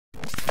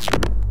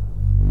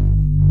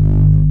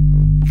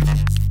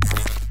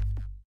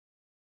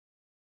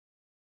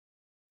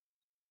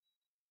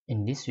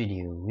In this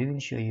video, we will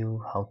show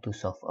you how to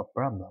solve a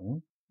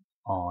problem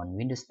on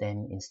Windows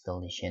 10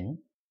 installation.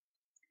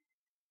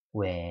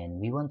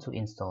 When we want to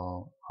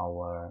install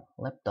our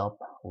laptop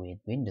with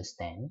Windows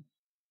 10,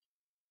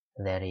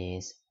 there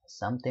is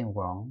something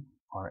wrong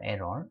or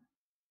error.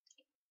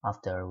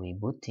 After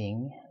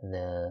rebooting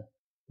the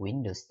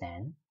Windows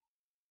 10,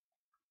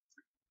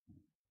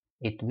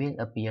 it will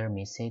appear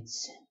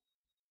message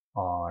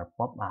or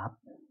pop up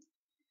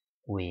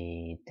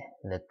with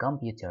the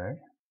computer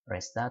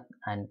restart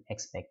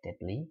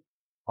unexpectedly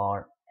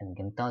or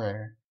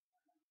encounter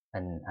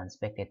an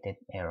unexpected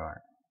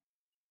error.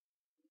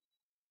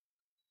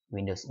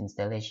 Windows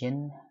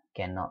installation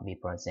cannot be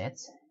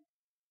processed.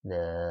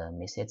 The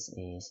message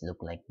is look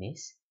like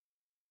this.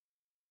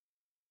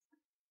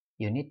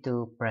 You need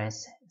to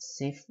press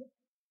Shift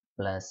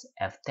plus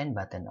F10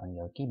 button on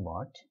your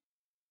keyboard,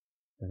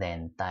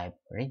 then type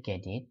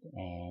regedit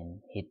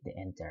and hit the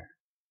enter.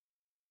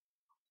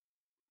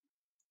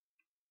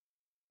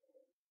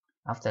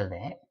 After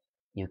that,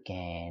 you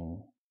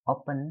can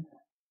open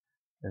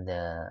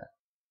the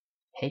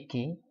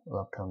HKey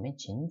local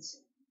machines,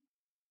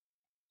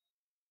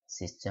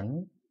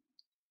 system,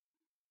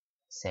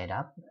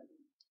 setup,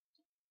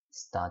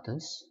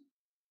 status,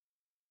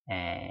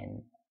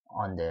 and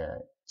on the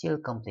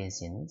child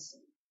completions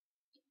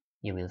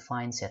you will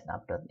find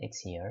setup.x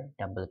here.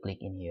 Double click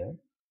in here.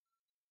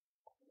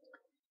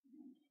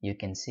 You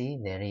can see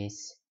there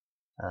is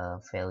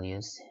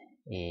values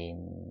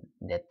in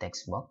the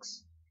text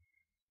box.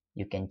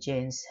 You can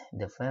change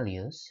the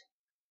values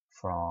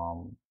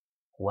from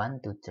 1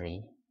 to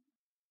 3.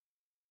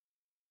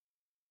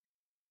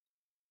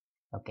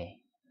 Okay.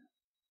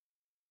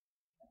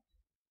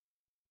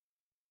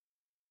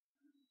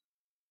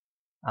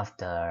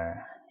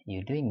 After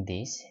you doing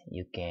this,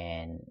 you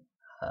can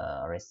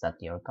restart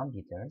your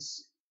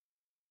computers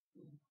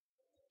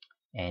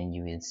and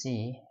you will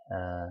see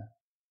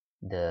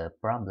the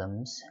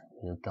problems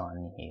will go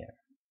on here.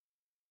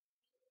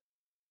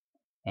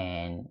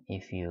 And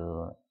if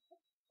your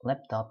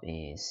laptop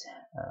is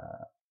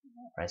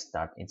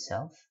restart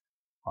itself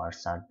or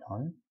shut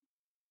down,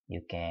 you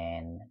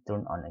can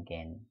turn on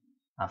again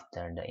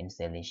after the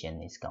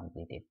installation is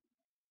completed.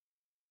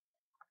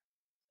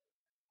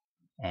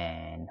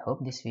 And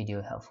hope this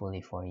video helpful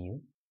for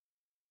you.